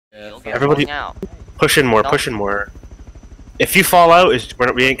Yeah, everybody out. push in more, push in more. If you fall out,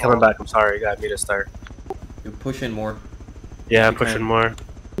 we ain't coming back. I'm sorry, you gotta meet us there. You push in more. Yeah, push in more.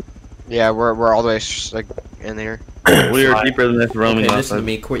 Yeah, we're all the way like in here. We are deeper than this roaming. Okay, listen to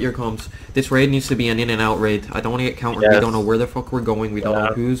me. Quit your comms. This raid needs to be an in and out raid. I don't want to get countered. Yes. We don't know where the fuck we're going. We don't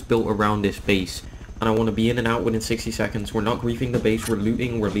know who's built around this base. And I want to be in and out within 60 seconds. We're not griefing the base. We're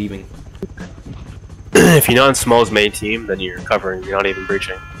looting. We're leaving. If you're not on Small's main team, then you're covering. You're not even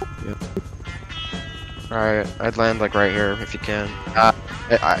breaching. Yeah. Alright, I'd land like right here if you can.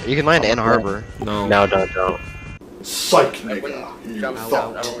 You can land in harbor. No. No, don't. Psych, nigga.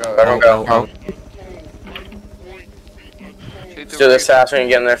 I don't go. Let's do this fast. We can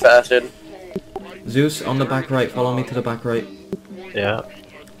get in there fasted. Zeus, on the back right. Follow me to the back right. Yeah.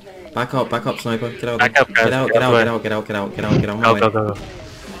 Back up, sniper. Get out. Back up, guys. Get out my way. Go.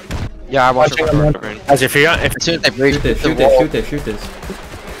 Yeah, I watched it. As if you're As soon as they breach Shoot this.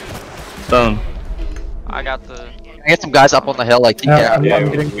 Stone. I got the. I get some guys up on the hill, like Yeah, we're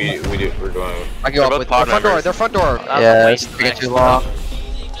going. I go up with their front door. Yeah, it's taking too long.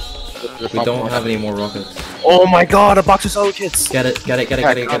 We don't have any more rockets. Oh my god, a box of solo kits! Get it. Okay,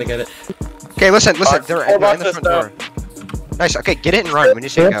 listen, they're in the front door. Nice, okay, get it and run when you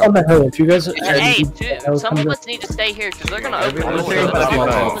say go. on the hill. If you guys, Hey, dude, some of us need to stay here because they're gonna open the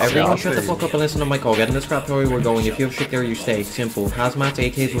door. Everyone shut the fuck up and listen to my call. Get in the scrap tower, we're going. If you have shit there, you stay. Simple. Hazmat,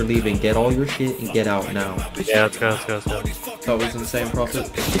 AKs, we're leaving. Get all your shit and get out now. Yeah, let's go. That was insane, Prophet.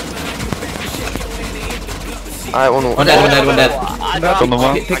 Alright, one dead.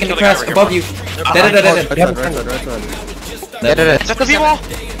 Picking the crest above you. Dead. Set the people!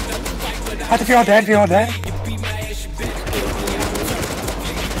 if you're all dead,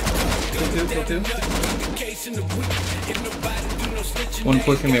 Two. One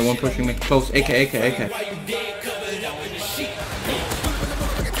pushing me. Close. AK. AK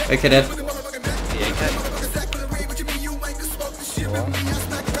dead.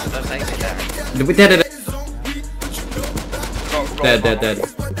 Dead.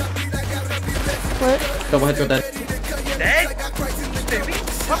 What? Double headshot dead.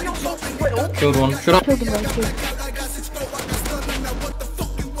 Killed one. Shut up.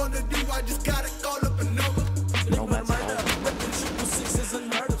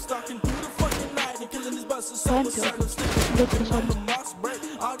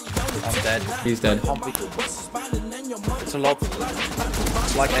 I'm dead. He's dead. It's a lot.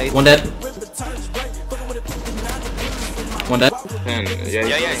 It's like 8. One dead. One dead. Yeah,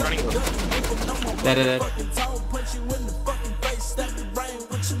 he's running. Dead.